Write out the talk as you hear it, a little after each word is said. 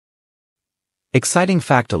Exciting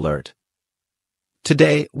fact alert.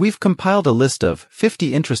 Today, we've compiled a list of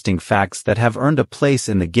 50 interesting facts that have earned a place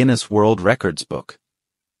in the Guinness World Records book.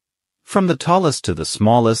 From the tallest to the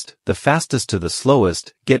smallest, the fastest to the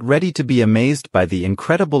slowest, get ready to be amazed by the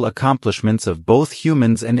incredible accomplishments of both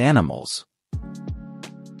humans and animals.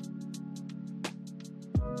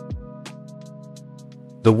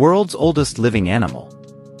 The world's oldest living animal.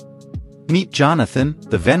 Meet Jonathan,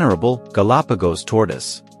 the venerable Galapagos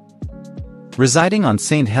tortoise. Residing on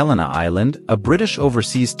St. Helena Island, a British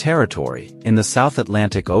overseas territory in the South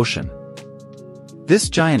Atlantic Ocean. This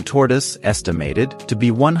giant tortoise estimated to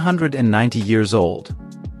be 190 years old.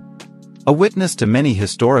 A witness to many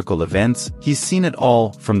historical events, he's seen it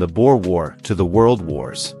all from the Boer War to the World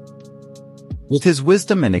Wars. With his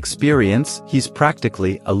wisdom and experience, he's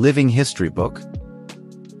practically a living history book.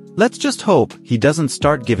 Let's just hope he doesn't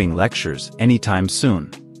start giving lectures anytime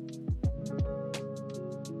soon.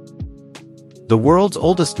 The world's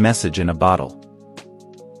oldest message in a bottle.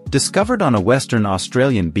 Discovered on a Western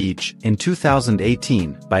Australian beach in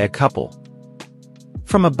 2018 by a couple.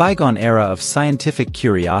 From a bygone era of scientific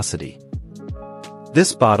curiosity.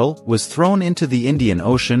 This bottle was thrown into the Indian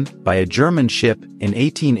Ocean by a German ship in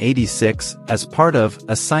 1886 as part of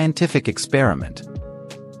a scientific experiment.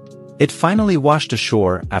 It finally washed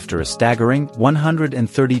ashore after a staggering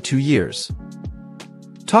 132 years.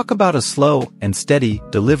 Talk about a slow and steady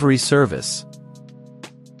delivery service.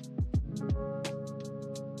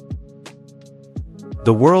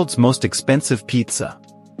 The world's most expensive pizza.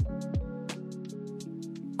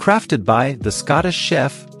 Crafted by the Scottish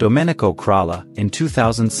chef Domenico Cralla in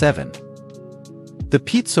 2007. The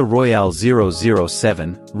Pizza Royale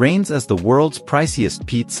 007 reigns as the world's priciest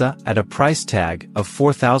pizza at a price tag of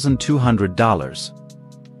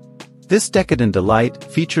 $4,200. This decadent delight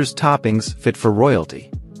features toppings fit for royalty.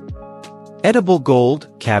 Edible gold,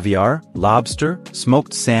 caviar, lobster,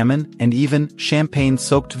 smoked salmon, and even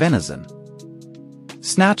champagne-soaked venison.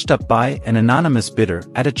 Snatched up by an anonymous bidder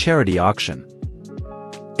at a charity auction.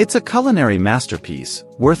 It's a culinary masterpiece,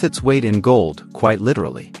 worth its weight in gold, quite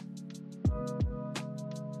literally.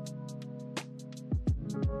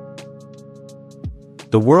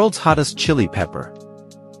 The world's hottest chili pepper.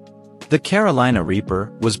 The Carolina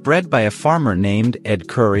Reaper was bred by a farmer named Ed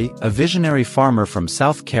Curry, a visionary farmer from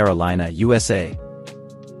South Carolina, USA.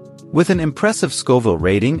 With an impressive Scoville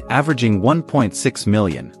rating averaging 1.6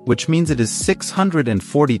 million, which means it is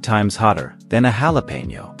 640 times hotter than a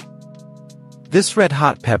jalapeno. This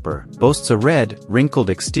red-hot pepper boasts a red, wrinkled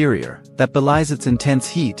exterior that belies its intense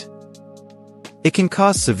heat. It can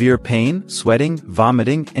cause severe pain, sweating,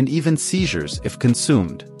 vomiting, and even seizures if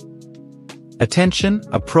consumed. Attention,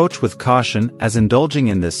 approach with caution, as indulging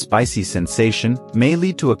in this spicy sensation may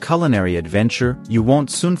lead to a culinary adventure you won't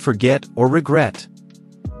soon forget or regret.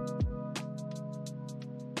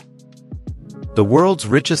 The world's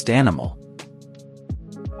richest animal.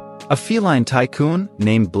 A feline tycoon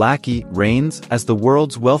named Blackie reigns as the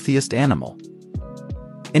world's wealthiest animal.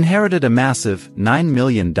 Inherited a massive $9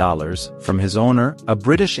 million from his owner, a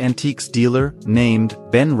British antiques dealer named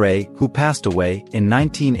Ben Ray, who passed away in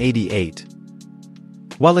 1988.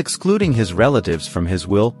 While excluding his relatives from his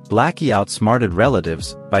will, Blackie outsmarted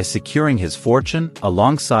relatives by securing his fortune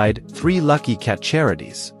alongside 3 lucky cat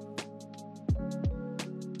charities.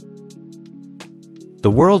 The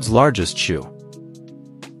world's largest shoe.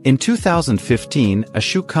 In 2015, a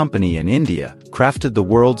shoe company in India crafted the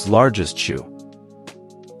world's largest shoe.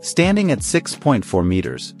 Standing at 6.4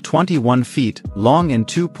 meters, 21 feet long and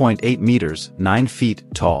 2.8 meters, 9 feet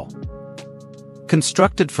tall.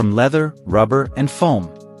 Constructed from leather, rubber, and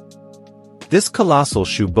foam. This colossal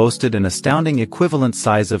shoe boasted an astounding equivalent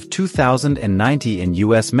size of 2,090 in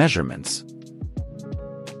US measurements.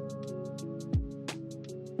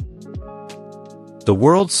 The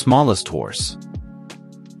world's smallest horse.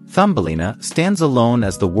 Thumbelina stands alone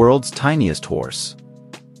as the world's tiniest horse.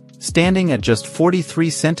 Standing at just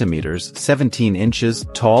 43 centimeters, 17 inches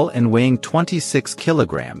tall and weighing 26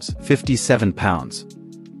 kilograms, 57 pounds.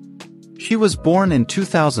 She was born in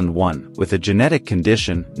 2001 with a genetic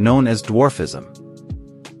condition known as dwarfism.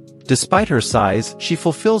 Despite her size, she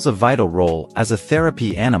fulfills a vital role as a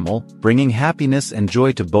therapy animal, bringing happiness and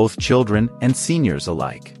joy to both children and seniors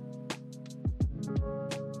alike.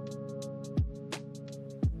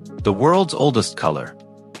 The world's oldest color.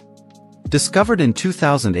 Discovered in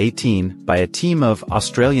 2018 by a team of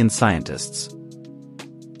Australian scientists.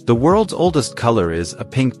 The world's oldest color is a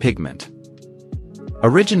pink pigment.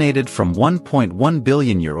 Originated from 1.1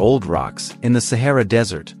 billion-year-old rocks in the Sahara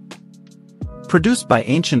Desert. Produced by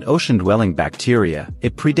ancient ocean-dwelling bacteria,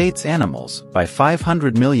 it predates animals by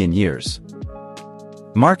 500 million years.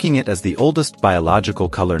 marking it as the oldest biological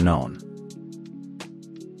color known.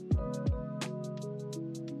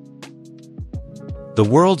 The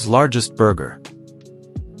world's largest burger.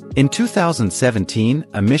 In 2017,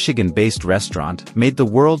 a Michigan-based restaurant made the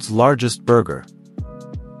world's largest burger.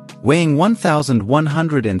 Weighing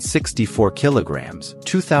 1,164 kilograms,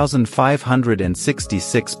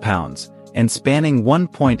 2,566 pounds, and spanning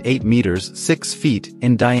 1.8 meters 6 feet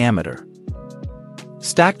in diameter.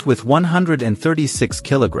 Stacked with 136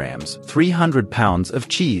 kilograms, 300 pounds of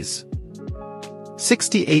cheese.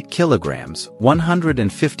 68 kilograms,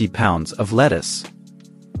 150 pounds of lettuce.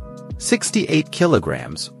 68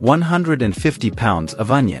 kilograms, 150 pounds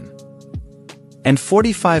of onion. And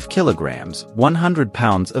 45 kilograms, 100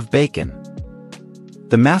 pounds of bacon.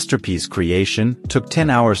 The masterpiece creation took 10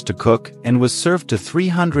 hours to cook and was served to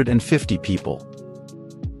 350 people.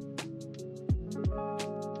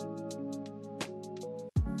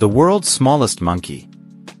 The world's smallest monkey.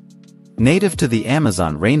 Native to the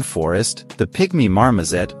Amazon rainforest, the pygmy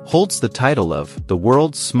marmoset holds the title of the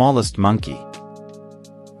world's smallest monkey.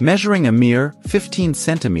 Measuring a mere 15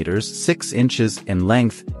 centimeters 6 inches in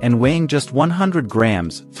length and weighing just 100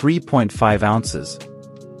 grams 3.5 ounces.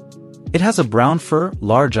 It has a brown fur,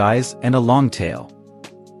 large eyes, and a long tail.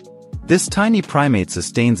 This tiny primate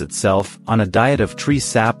sustains itself on a diet of tree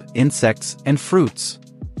sap, insects, and fruits.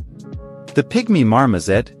 The pygmy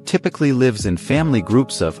marmoset typically lives in family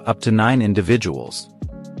groups of up to 9 individuals.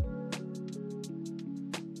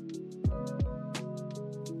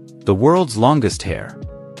 The world's longest hair.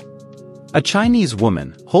 A Chinese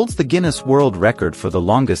woman holds the Guinness World Record for the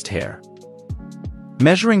longest hair.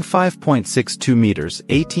 Measuring 5.62 meters,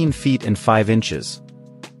 18 feet and 5 inches.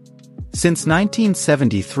 Since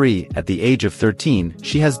 1973, at the age of 13,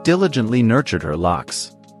 she has diligently nurtured her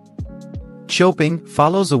locks. Choping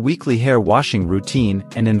follows a weekly hair washing routine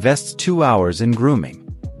and invests 2 hours in grooming.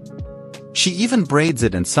 She even braids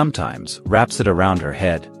it and sometimes wraps it around her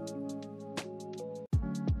head.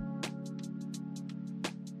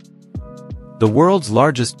 The world's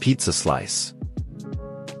largest pizza slice.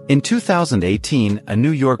 In 2018, a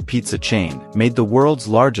New York pizza chain made the world's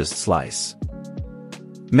largest slice.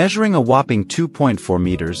 Measuring a whopping 2.4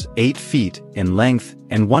 meters, 8 feet in length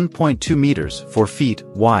and 1.2 meters, 4 feet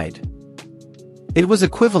wide. It was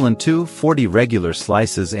equivalent to 40 regular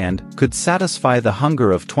slices and could satisfy the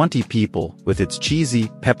hunger of 20 people with its cheesy,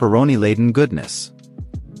 pepperoni-laden goodness.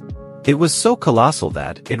 It was so colossal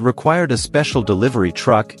that it required a special delivery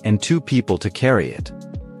truck and 2 people to carry it.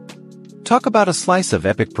 Talk about a slice of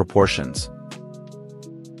epic proportions.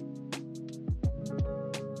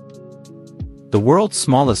 The world's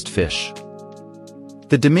smallest fish.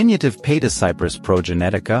 The diminutive Petacyprus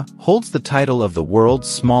progenetica holds the title of the world's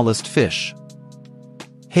smallest fish.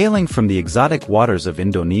 Hailing from the exotic waters of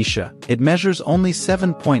Indonesia, it measures only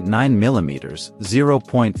 7.9 millimeters,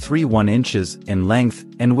 0.31 inches in length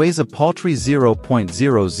and weighs a paltry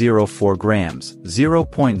 0.004 grams,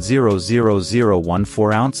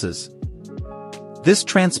 0.00014 ounces. This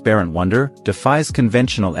transparent wonder defies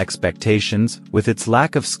conventional expectations with its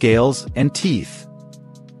lack of scales and teeth.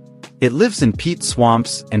 It lives in peat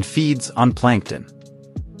swamps and feeds on plankton.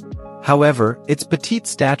 However, its petite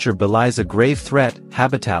stature belies a grave threat: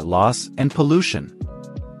 habitat loss and pollution.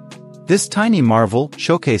 This tiny marvel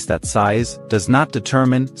showcase that size does not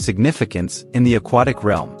determine significance in the aquatic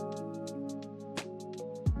realm.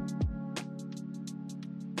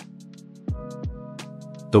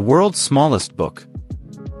 The world's smallest book.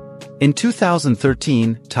 In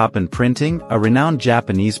 2013, Toppen Printing, a renowned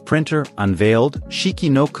Japanese printer, unveiled Shiki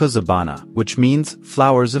no Kuzabana, which means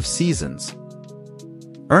flowers of seasons,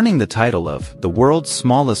 earning the title of the world's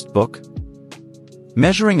smallest book.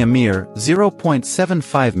 Measuring a mere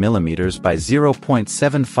 0.75 millimeters by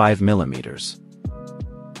 0.75 millimeters.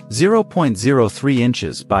 0.03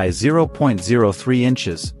 inches by 0.03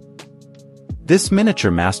 inches. This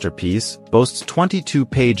miniature masterpiece boasts 22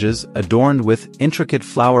 pages adorned with intricate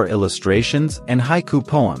flower illustrations and haiku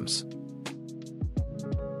poems.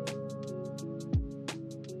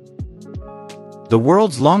 The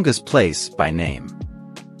world's longest place by name.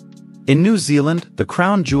 In New Zealand, the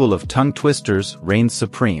crown jewel of tongue twisters reigns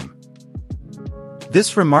supreme.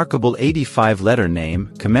 This remarkable 85-letter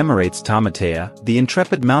name commemorates Tamatea, the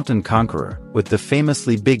intrepid mountain conqueror with the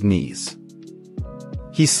famously big knees.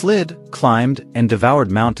 He slid, climbed, and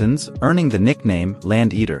devoured mountains, earning the nickname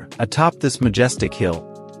Land Eater atop this majestic hill.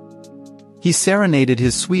 He serenaded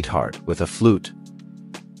his sweetheart with a flute.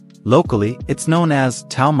 Locally, it's known as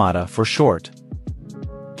Taumata for short.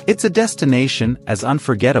 It's a destination as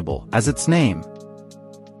unforgettable as its name.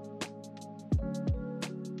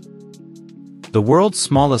 The world's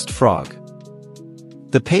smallest frog.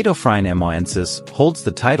 The Paedophryne emoensis holds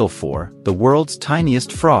the title for the world's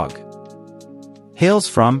tiniest frog. Hails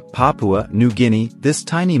from Papua New Guinea, this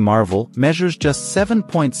tiny marvel measures just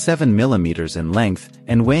 7.7 millimeters in length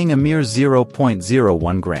and weighing a mere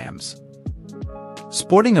 0.01 grams.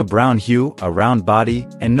 Sporting a brown hue, a round body,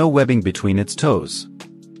 and no webbing between its toes.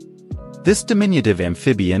 This diminutive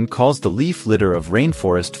amphibian calls the leaf litter of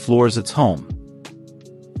rainforest floors its home,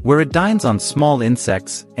 where it dines on small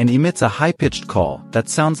insects and emits a high-pitched call that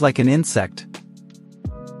sounds like an insect.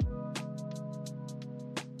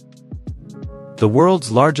 The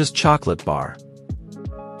world's largest chocolate bar.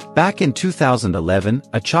 Back in 2011,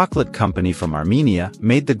 a chocolate company from Armenia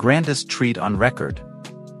made the grandest treat on record.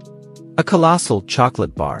 A colossal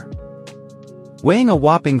chocolate bar. Weighing a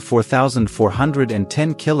whopping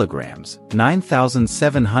 4,410 kilograms,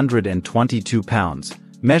 9,722 pounds,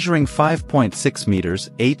 measuring 5.6 meters,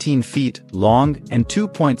 18 feet long, and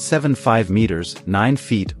 2.75 meters, 9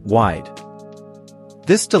 feet wide.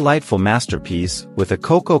 This delightful masterpiece, with a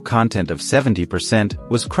cocoa content of 70%,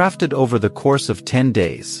 was crafted over the course of 10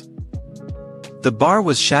 days. The bar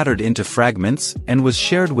was shattered into fragments and was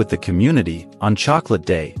shared with the community on Chocolate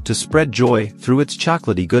Day to spread joy through its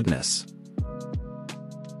chocolatey goodness.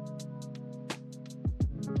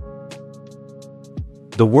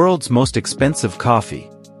 The world's most expensive coffee.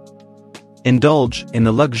 Indulge in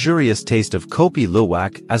the luxurious taste of Kopi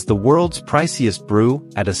Luwak as the world's priciest brew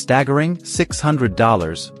at a staggering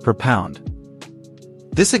 $600 per pound.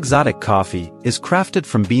 This exotic coffee is crafted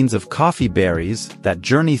from beans of coffee berries that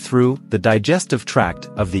journey through the digestive tract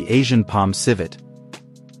of the Asian palm civet.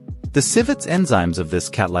 The civet's enzymes of this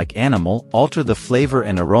cat-like animal alter the flavor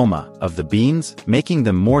and aroma of the beans, making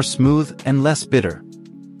them more smooth and less bitter,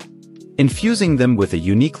 infusing them with a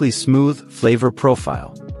uniquely smooth flavor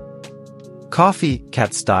profile. Coffee,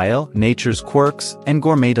 cat style, nature's quirks, and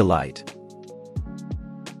gourmet delight.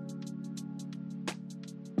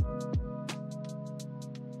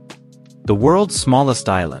 The world's smallest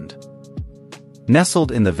island.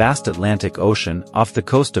 Nestled in the vast Atlantic Ocean off the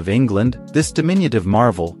coast of England, this diminutive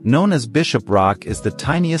marvel, known as Bishop Rock, is the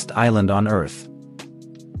tiniest island on Earth.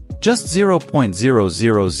 Just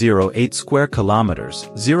 0.0008 square kilometers,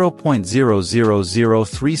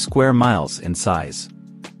 0.0003 square miles in size.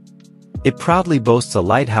 It proudly boasts a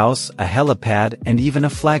lighthouse, a helipad, and even a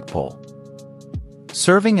flagpole.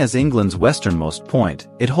 Serving as England's westernmost point,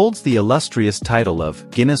 it holds the illustrious title of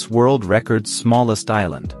Guinness World Records smallest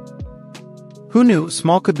island. Who knew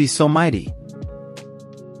small could be so mighty?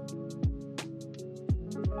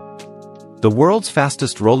 The world's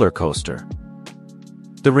fastest roller coaster.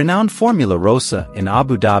 The renowned Formula Rossa in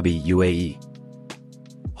Abu Dhabi, UAE,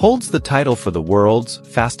 holds the title for the world's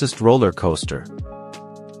fastest roller coaster,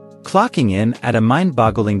 clocking in at a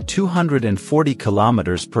mind-boggling 240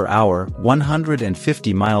 kilometers per hour,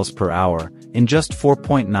 150 miles per hour, in just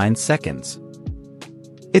 4.9 seconds.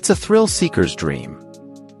 It's a thrill-seeker's dream.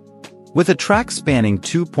 With a track spanning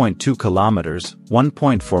 2.2 kilometers,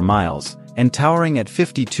 1.4 miles, and towering at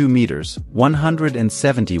 52 meters,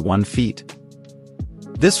 171 feet.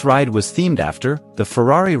 This ride was themed after the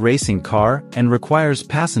Ferrari racing car and requires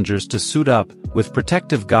passengers to suit up with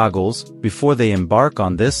protective goggles before they embark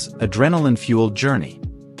on this adrenaline-fueled journey.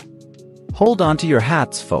 Hold on to your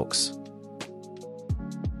hats, folks.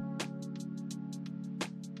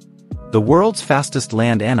 The world's fastest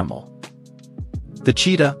land animal. The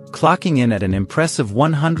cheetah, clocking in at an impressive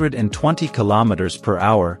 120 kilometers per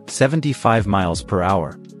hour, 75 miles per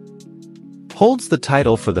hour, holds the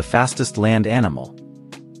title for the fastest land animal.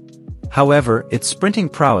 However, its sprinting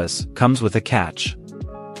prowess comes with a catch.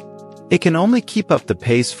 It can only keep up the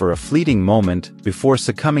pace for a fleeting moment before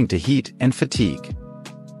succumbing to heat and fatigue.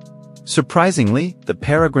 Surprisingly, the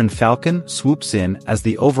peregrine falcon swoops in as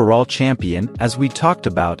the overall champion, as we talked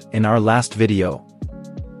about in our last video.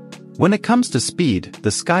 When it comes to speed,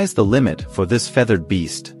 the sky's the limit for this feathered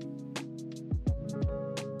beast.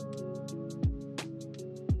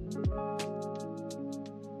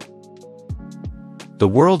 The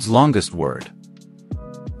world's longest word.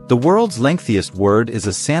 The world's lengthiest word is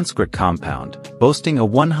a Sanskrit compound, boasting a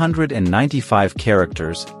 195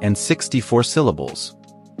 characters and 64 syllables.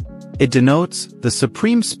 It denotes the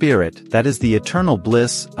supreme spirit that is the eternal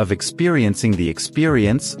bliss of experiencing the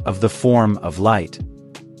experience of the form of light.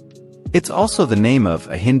 It's also the name of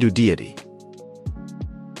a Hindu deity.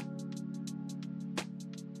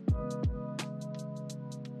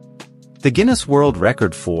 The Guinness World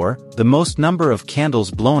Record for the most number of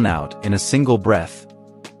candles blown out in a single breath.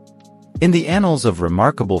 In the annals of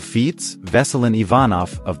remarkable feats, Veselin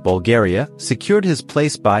Ivanov of Bulgaria secured his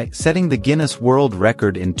place by setting the Guinness World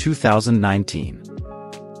Record in 2019.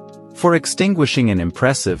 for extinguishing an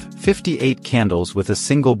impressive 58 candles with a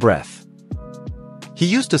single breath. He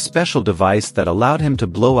used a special device that allowed him to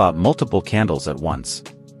blow out multiple candles at once.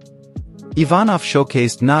 Ivanov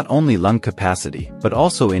showcased not only lung capacity but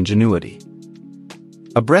also ingenuity.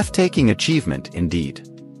 A breathtaking achievement indeed.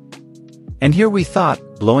 And here we thought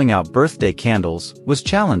blowing out birthday candles was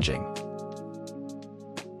challenging.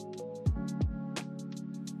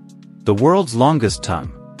 The world's longest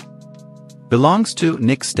tongue belongs to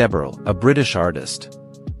Nick Steberl, a British artist.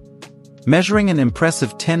 Measuring an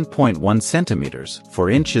impressive 10.1 centimeters, 4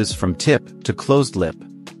 inches from tip to closed lip,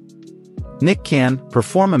 Nick can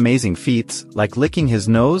perform amazing feats like licking his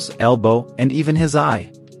nose, elbow, and even his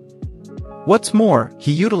eye. What's more,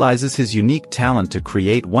 he utilizes his unique talent to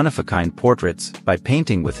create one-of-a-kind portraits by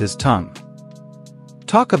painting with his tongue.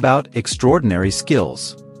 Talk about extraordinary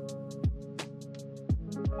skills.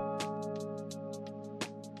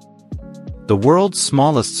 The world's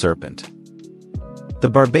smallest serpent. The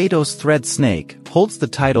Barbados thread snake holds the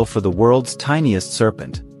title for the world's tiniest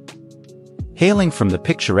serpent. Hailing from the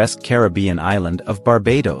picturesque Caribbean island of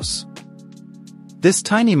Barbados, this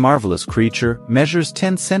tiny marvelous creature measures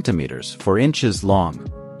 10 centimeters, 4 inches long,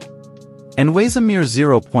 and weighs a mere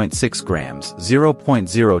 0.6 grams,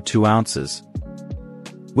 0.02 ounces.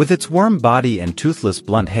 With its worm body and toothless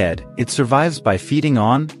blunt head, it survives by feeding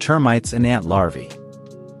on termites and ant larvae,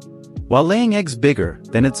 while laying eggs bigger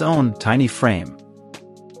than its own tiny frame.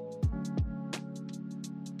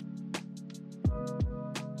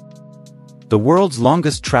 The world's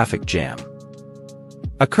longest traffic jam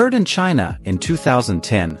occurred in China in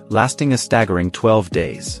 2010, lasting a staggering 12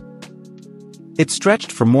 days. It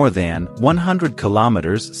stretched for more than 100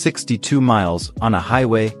 kilometers, 62 miles, on a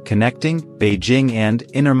highway connecting Beijing and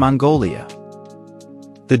Inner Mongolia.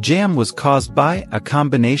 The jam was caused by a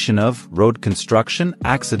combination of road construction,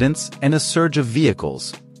 accidents, and a surge of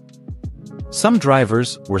vehicles. Some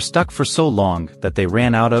drivers were stuck for so long that they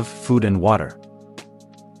ran out of food and water,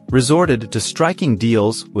 resorted to striking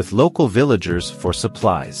deals with local villagers for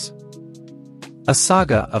supplies. A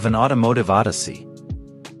saga of an automotive odyssey.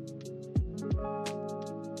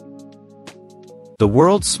 The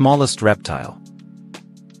world's smallest reptile.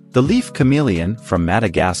 The leaf chameleon from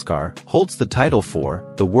Madagascar holds the title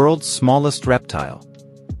for the world's smallest reptile.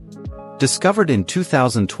 Discovered in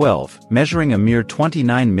 2012, measuring a mere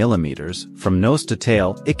 29 millimeters from nose to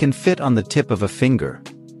tail, it can fit on the tip of a finger.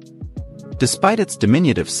 Despite its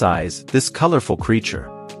diminutive size, this colorful creature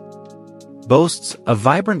boasts of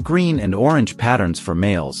vibrant green and orange patterns for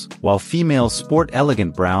males, while females sport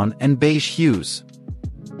elegant brown and beige hues.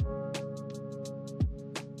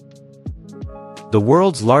 The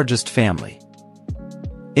world's largest family.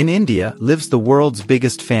 In India lives the world's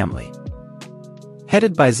biggest family,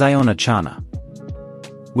 headed by Ziona Chana.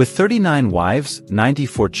 With 39 wives,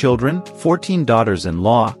 94 children, 14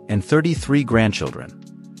 daughters-in-law, and 33 grandchildren.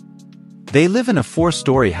 They live in a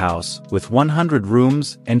 4-story house with 100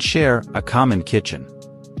 rooms and share a common kitchen.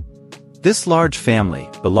 This large family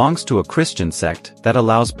belongs to a Christian sect that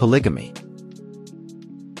allows polygamy.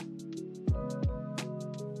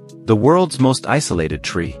 The world's most isolated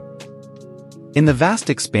tree. In the vast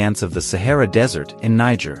expanse of the Sahara Desert in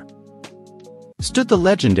Niger, stood the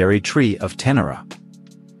legendary tree of Tenera,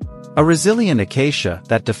 a resilient acacia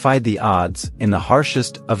that defied the odds in the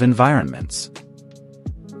harshest of environments.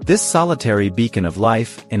 This solitary beacon of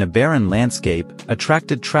life in a barren landscape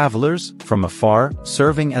attracted travelers from afar,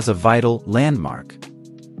 serving as a vital landmark.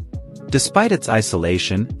 Despite its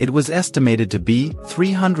isolation, it was estimated to be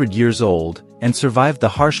 300 years old and survived the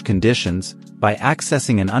harsh conditions by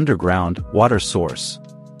accessing an underground water source.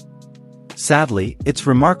 Sadly, its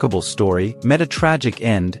remarkable story met a tragic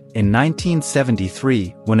end in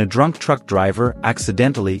 1973 when a drunk truck driver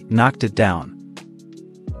accidentally knocked it down.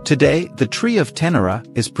 Today, the tree of Tenera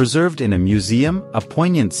is preserved in a museum, a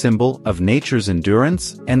poignant symbol of nature's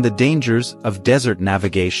endurance and the dangers of desert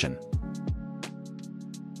navigation.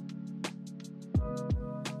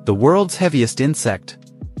 The world's heaviest insect.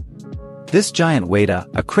 This giant weta,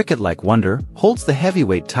 a cricket-like wonder, holds the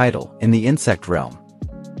heavyweight title in the insect realm,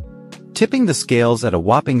 tipping the scales at a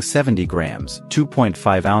whopping 70 grams,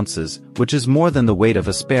 2.5 ounces, which is more than the weight of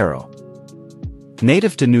a sparrow.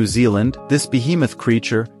 Native to New Zealand, this behemoth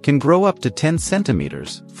creature can grow up to 10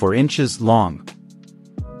 centimeters, 4 inches long.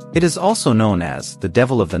 It is also known as the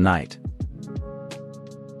devil of the night.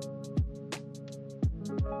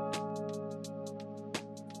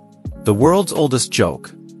 The world's oldest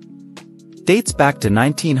joke dates back to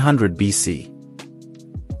 1900 BC.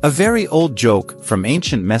 A very old joke from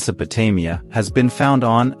ancient Mesopotamia has been found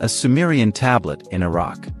on a Sumerian tablet in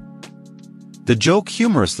Iraq. The joke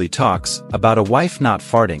humorously talks about a wife not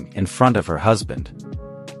farting in front of her husband,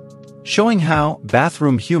 showing how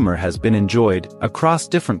bathroom humor has been enjoyed across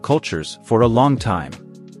different cultures for a long time.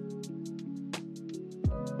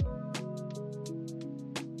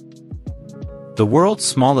 The world's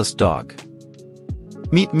smallest dog.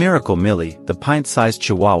 Meet Miracle Millie, the pint-sized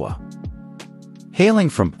Chihuahua. Hailing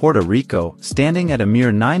from Puerto Rico, standing at a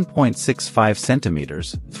mere 9.65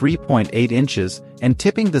 centimeters, 3.8 inches, and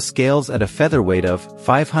tipping the scales at a featherweight of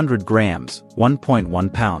 500 grams,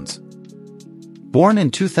 1.1 pounds. Born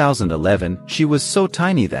in 2011, she was so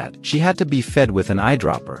tiny that she had to be fed with an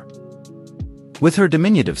eyedropper. With her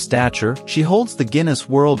diminutive stature, she holds the Guinness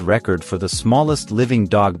World Record for the smallest living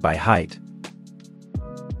dog by height.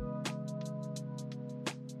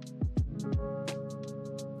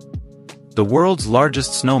 The world's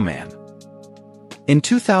largest snowman. In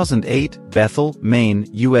 2008, Bethel, Maine,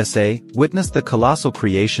 USA, witnessed the colossal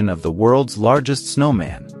creation of the world's largest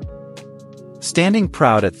snowman. Standing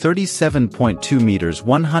proud at 37.2 meters,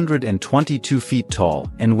 122 feet tall,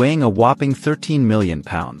 and weighing a whopping 13 million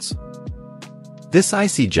pounds. This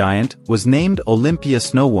icy giant was named Olympia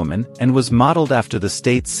Snowwoman and was modeled after the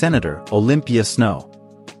state's senator, Olympia Snow.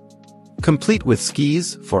 Complete with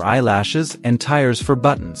skis for eyelashes and tires for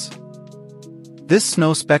buttons. This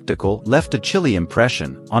snow spectacle left a chilly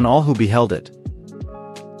impression on all who beheld it.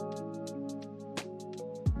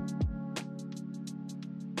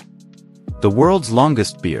 The world's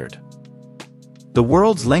longest beard. The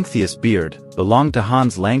world's lengthiest beard belonged to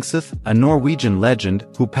Hans Langseth, a Norwegian legend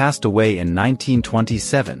who passed away in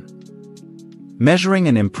 1927. Measuring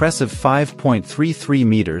an impressive 5.33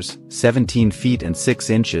 meters, 17 feet and 6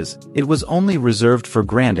 inches, it was only reserved for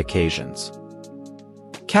grand occasions,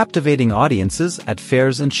 captivating audiences at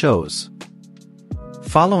fairs and shows.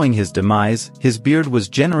 Following his demise, his beard was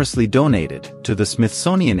generously donated to the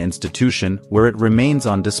Smithsonian Institution, where it remains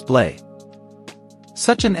on display.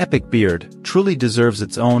 Such an epic beard truly deserves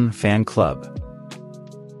its own fan club.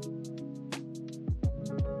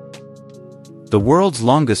 The world's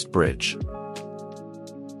longest bridge.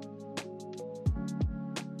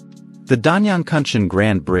 The Danyang-Kunshan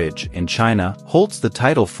Grand Bridge in China holds the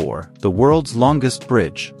title for the world's longest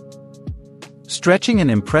bridge. Stretching an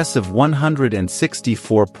impressive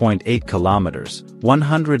 164.8 kilometers,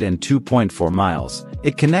 102.4 miles,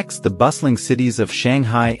 it connects the bustling cities of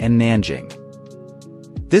Shanghai and Nanjing.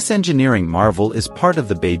 This engineering marvel is part of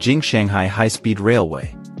the Beijing-Shanghai high-speed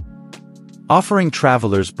railway, offering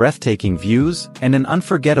travelers breathtaking views and an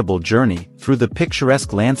unforgettable journey through the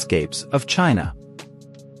picturesque landscapes of China.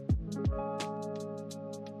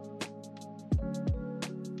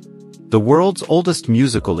 The world's oldest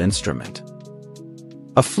musical instrument.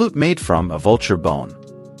 A flute made from a vulture bone.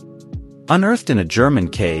 Unearthed in a German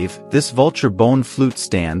cave, this vulture bone flute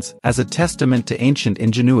stands as a testament to ancient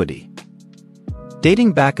ingenuity,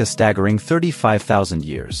 dating back a staggering 35,000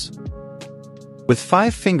 years. With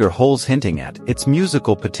 5 finger holes hinting at its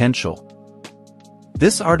musical potential,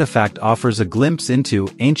 this artifact offers a glimpse into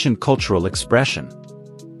ancient cultural expression.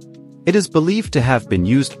 It is believed to have been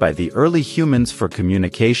used by the early humans for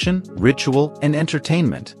communication, ritual, and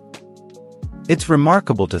entertainment. It's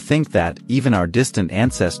remarkable to think that even our distant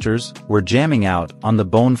ancestors were jamming out on the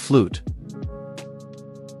bone flute.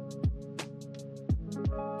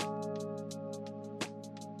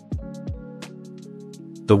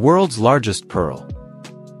 The world's largest pearl.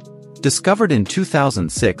 Discovered in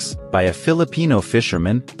 2006 by a Filipino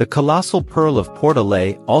fisherman, the colossal pearl of Porta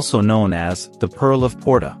Lay, also known as the Pearl of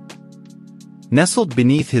Porta, nestled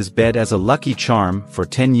beneath his bed as a lucky charm for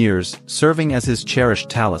 10 years, serving as his cherished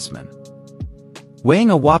talisman. Weighing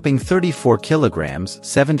a whopping 34 kilograms,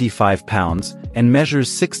 75 pounds, and measures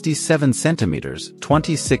 67 centimeters,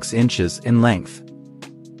 26 inches in length.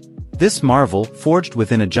 This marvel, forged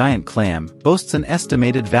within a giant clam, boasts an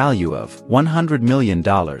estimated value of $100 million.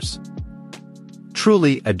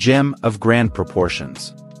 Truly a gem of grand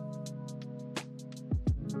proportions.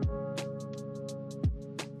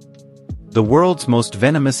 The world's most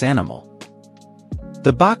venomous animal.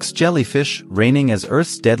 The box jellyfish, reigning as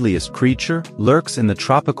Earth's deadliest creature, lurks in the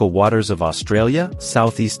tropical waters of Australia,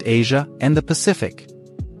 Southeast Asia, and the Pacific.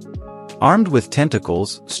 Armed with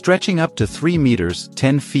tentacles stretching up to 3 meters,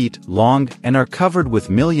 10 feet long, and are covered with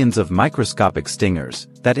millions of microscopic stingers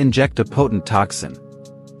that inject a potent toxin.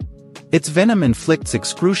 Its venom inflicts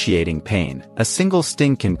excruciating pain. A single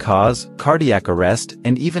sting can cause cardiac arrest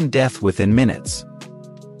and even death within minutes.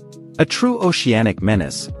 A true oceanic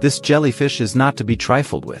menace, this jellyfish is not to be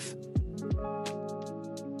trifled with.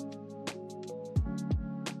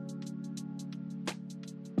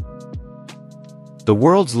 The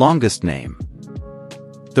world's longest name.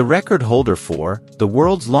 The record holder for the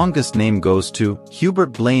world's longest name goes to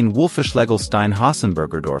Hubert Blaine Wolfischlegelstein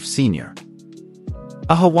Hossenbergerdorf Sr.,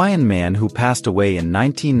 a Hawaiian man who passed away in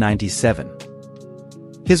 1997.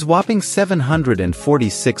 His whopping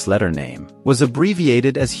 746-letter name was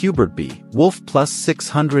abbreviated as Hubert B. Wolf plus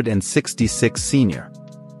 666 Sr.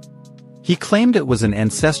 He claimed it was an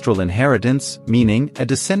ancestral inheritance, meaning a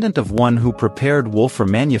descendant of one who prepared wool for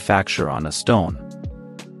manufacture on a stone.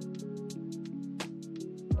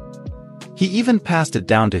 He even passed it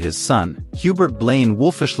down to his son, Hubert Blaine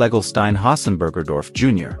Wolfischlegelstein Hossenbergerdorf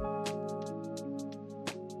Jr.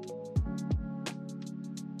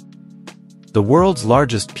 The world's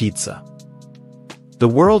largest pizza. The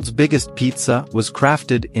world's biggest pizza was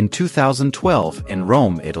crafted in 2012 in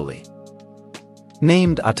Rome, Italy.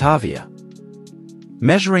 Named Ottavia.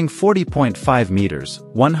 Measuring 40.5 meters,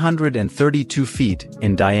 132 feet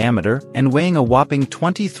in diameter and weighing a whopping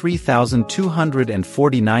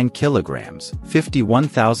 23,249 kilograms,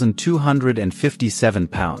 51,257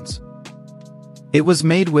 pounds. It was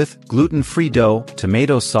made with gluten-free dough,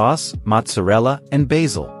 tomato sauce, mozzarella, and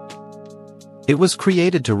basil. It was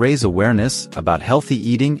created to raise awareness about healthy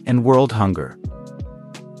eating and world hunger.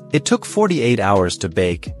 It took 48 hours to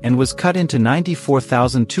bake and was cut into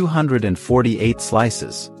 94,248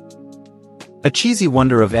 slices. A cheesy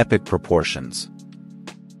wonder of epic proportions.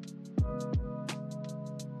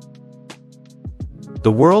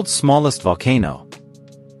 The world's smallest volcano.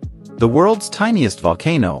 The world's tiniest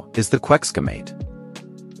volcano is the Quexcamate.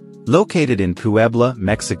 Located in Puebla,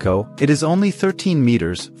 Mexico, it is only 13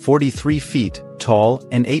 meters, 43 feet, tall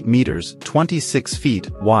and 8 meters, 26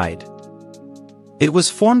 feet, wide. It was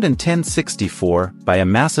formed in 1064 by a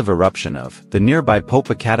massive eruption of the nearby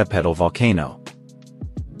Popocatépetl volcano.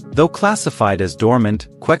 Though classified as dormant,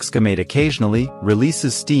 Quexcamate occasionally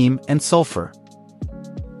releases steam and sulfur.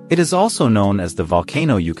 It is also known as the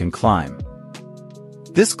volcano you can climb.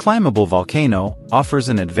 This climbable volcano offers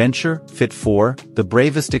an adventure fit for the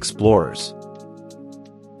bravest explorers.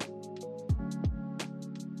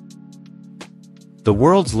 The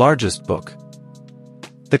world's largest book.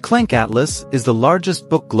 The Clench Atlas is the largest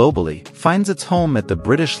book globally, finds its home at the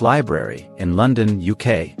British Library in London,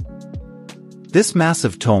 UK. This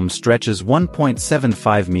massive tome stretches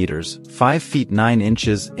 1.75 meters, 5 feet 9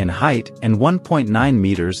 inches in height and 1.9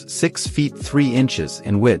 meters, 6 feet 3 inches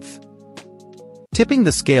in width. Tipping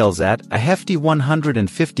the scales at a hefty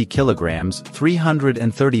 150 kilograms,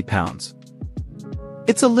 330 pounds.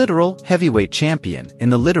 It's a literal heavyweight champion in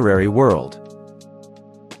the literary world.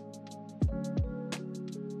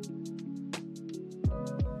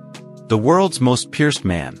 The world's most pierced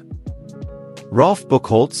man. Rolf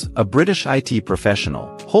Buchholz, a British IT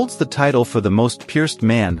professional, holds the title for the most pierced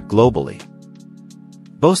man globally,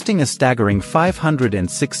 boasting a staggering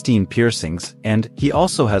 516 piercings, and he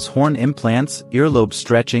also has horn implants, earlobe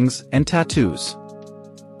stretchings, and tattoos.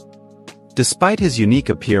 Despite his unique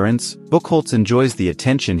appearance, Buchholz enjoys the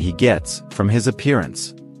attention he gets from his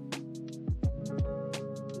appearance.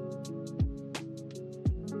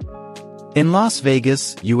 In Las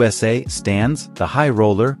Vegas, USA, stands the High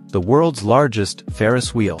Roller, the world's largest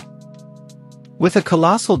Ferris wheel. With a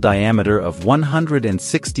colossal diameter of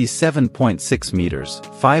 167.6 meters,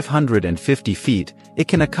 550 feet, it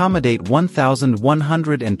can accommodate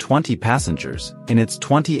 1,120 passengers in its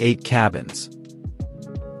 28 cabins.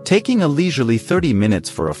 Taking a leisurely 30 minutes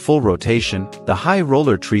for a full rotation, the High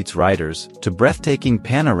Roller treats riders to breathtaking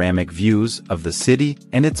panoramic views of the city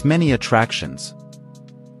and its many attractions.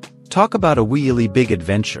 Talk about a really big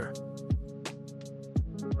adventure.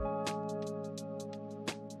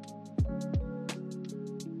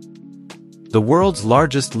 The world's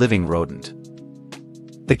largest living rodent.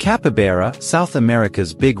 The capybara, South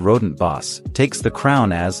America's big rodent boss, takes the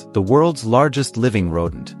crown as the world's largest living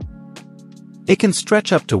rodent. It can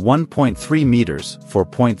stretch up to 1.3 meters,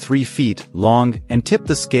 4.3 feet, long and tip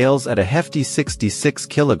the scales at a hefty 66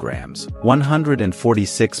 kilograms,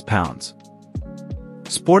 146 pounds.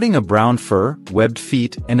 Sporting a brown fur, webbed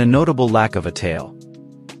feet, and a notable lack of a tail.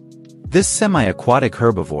 This semi-aquatic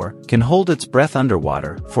herbivore can hold its breath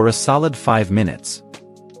underwater for a solid 5 minutes.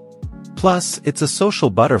 Plus, it's a social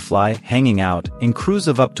butterfly hanging out in crews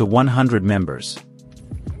of up to 100 members.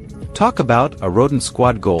 Talk about a rodent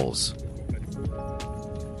squad goals.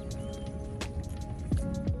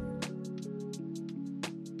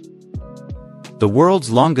 The world's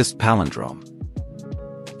longest palindrome.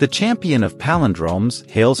 The champion of palindromes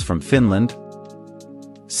hails from Finland.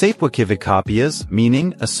 Saippukivikaupias,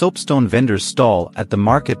 meaning a soapstone vendor's stall at the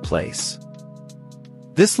marketplace.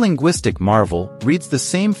 This linguistic marvel reads the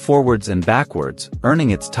same forwards and backwards, earning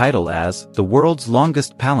its title as the world's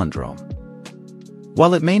longest palindrome.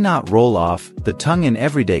 While it may not roll off the tongue in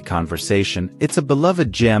everyday conversation, it's a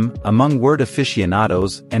beloved gem among word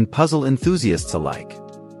aficionados and puzzle enthusiasts alike.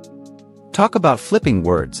 Talk about flipping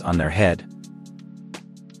words on their head.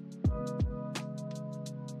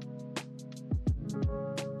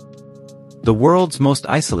 The world's most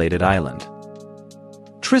isolated island.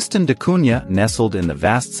 Tristan da Cunha, nestled in the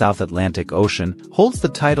vast South Atlantic Ocean, holds the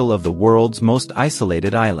title of the world's most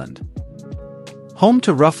isolated island. Home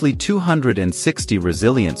to roughly 260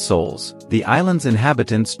 resilient souls, the island's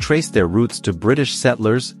inhabitants trace their roots to British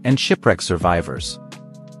settlers and shipwreck survivors.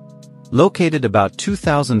 Located about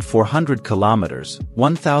 2,400 kilometers,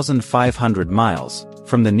 1,500 miles,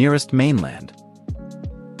 from the nearest mainland.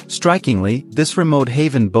 Strikingly, this remote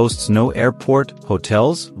haven boasts no airport,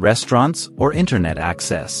 hotels, restaurants, or internet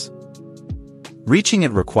access. Reaching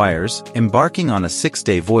it requires embarking on a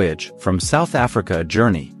 6-day voyage from South Africa, a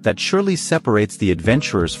journey that surely separates the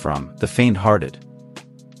adventurers from the faint-hearted.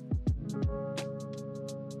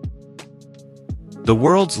 The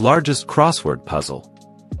world's largest crossword puzzle.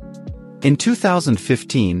 In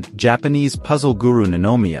 2015, Japanese puzzle guru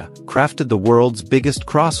Nanomiya crafted the world's biggest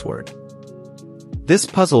crossword. This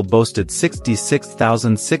puzzle boasted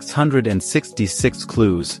 66,666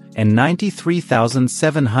 clues and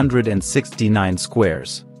 93,769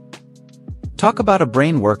 squares. Talk about a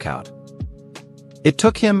brain workout. It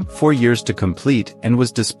took him 4 years to complete and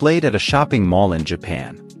was displayed at a shopping mall in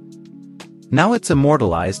Japan. Now it's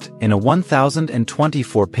immortalized in a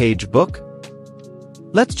 1,024-page book.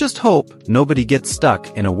 Let's just hope nobody gets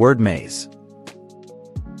stuck in a word maze.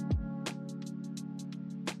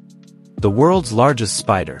 The world's largest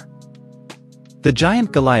spider. The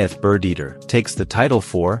giant Goliath bird-eater takes the title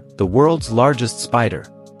for the world's largest spider.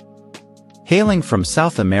 Hailing from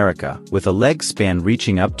South America with a leg span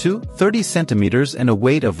reaching up to 30 centimeters and a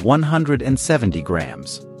weight of 170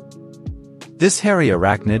 grams. This hairy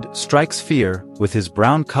arachnid strikes fear with his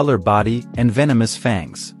brown-color body and venomous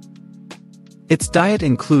fangs. Its diet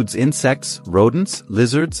includes insects, rodents,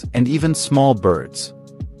 lizards, and even small birds.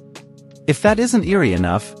 If that isn't eerie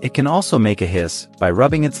enough, it can also make a hiss by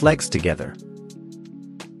rubbing its legs together.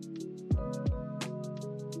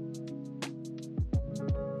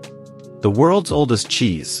 The world's oldest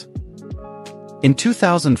cheese. In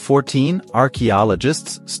 2014,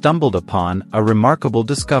 archaeologists stumbled upon a remarkable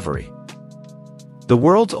discovery. The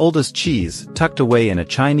world's oldest cheese, tucked away in a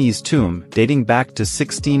Chinese tomb dating back to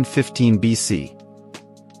 1615 BC.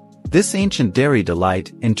 This ancient dairy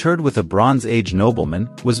delight, interred with a Bronze Age nobleman,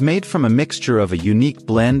 was made from a mixture of a unique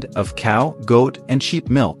blend of cow, goat, and sheep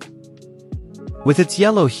milk. With its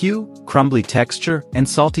yellow hue, crumbly texture, and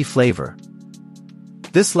salty flavor,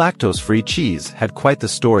 this lactose-free cheese had quite the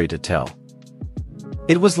story to tell.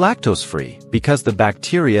 It was lactose-free because the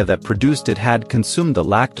bacteria that produced it had consumed the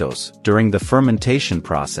lactose during the fermentation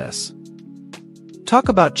process. Talk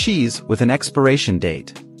about cheese with an expiration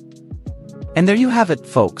date. And there you have it,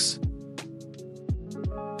 folks.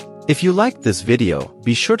 If you liked this video,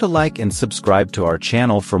 be sure to like and subscribe to our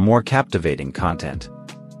channel for more captivating content.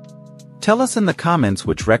 Tell us in the comments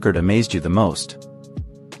which record amazed you the most.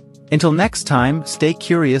 Until next time, stay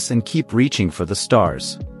curious and keep reaching for the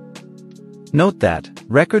stars. Note that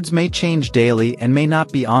records may change daily and may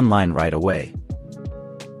not be online right away.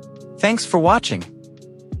 Thanks for watching.